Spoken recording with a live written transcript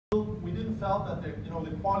felt that the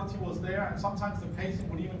quality was there, and sometimes the patient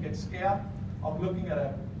would even get scared of looking at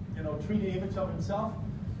a 3D image of himself.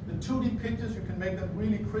 The 2D pictures, you can make them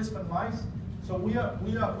really crisp and nice. So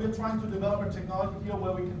we're trying to develop a technology here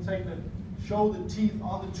where we can show the teeth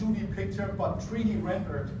on the 2D picture, but 3D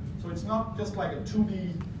rendered. So it's not just like a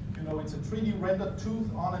 2D, it's a 3D rendered tooth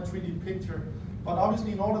on a 3D picture. But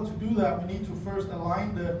obviously, in order to do that, we need to first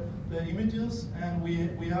align the images, and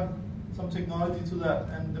we have some technology to that.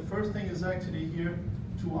 And the first thing is actually here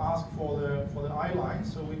to ask for the eye line,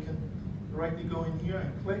 so we can directly go in here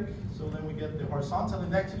and click. So then we get the horizontal,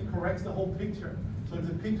 and it actually corrects the whole picture. So if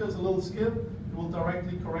the picture is a little skip, it will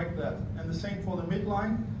directly correct that. And the same for the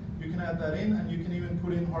midline. You can add that in, and you can even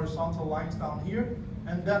put in horizontal lines down here,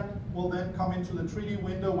 and that will then come into the 3D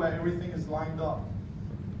window where everything is lined up.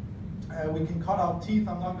 We can cut out teeth.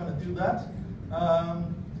 I'm not going to do that.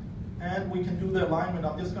 And we can do the alignment.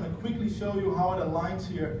 I'm just going to quickly show you how it aligns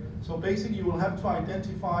here. So basically, you will have to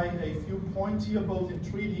identify a few points here, both in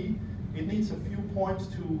 3D. It needs a few points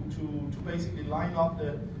to basically line up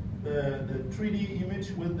the 3D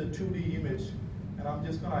image with the 2D image. And I'm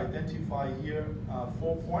just going to identify here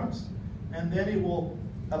 4 points. And then it will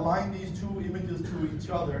align these two images to each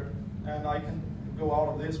other. And I can go out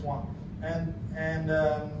of this one.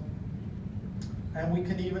 And we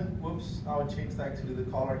can even, whoops, now it changed actually the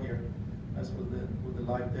color here, as with the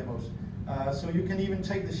live demos. So you can even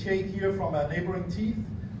take the shade here from a neighboring teeth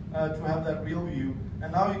to have that real view.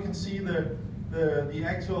 And now you can see the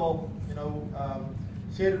actual,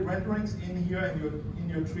 shaded renderings in here in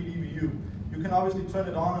your 3D view. You can obviously turn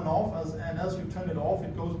it on and off, and as you turn it off,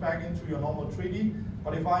 it goes back into your normal 3D.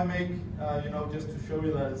 But if I make, just to show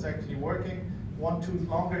you that it's actually working, one tooth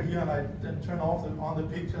longer here, and I then turn off on the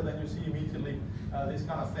picture, then you see immediately these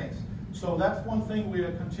kind of things. So that's one thing we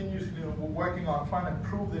are continuously working on, trying to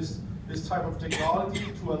improve this type of technology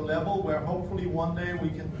to a level where hopefully one day we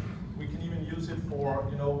can even use it for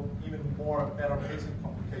even more better patient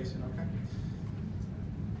complication. Okay,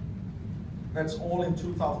 that's all in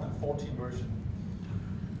 2014 version.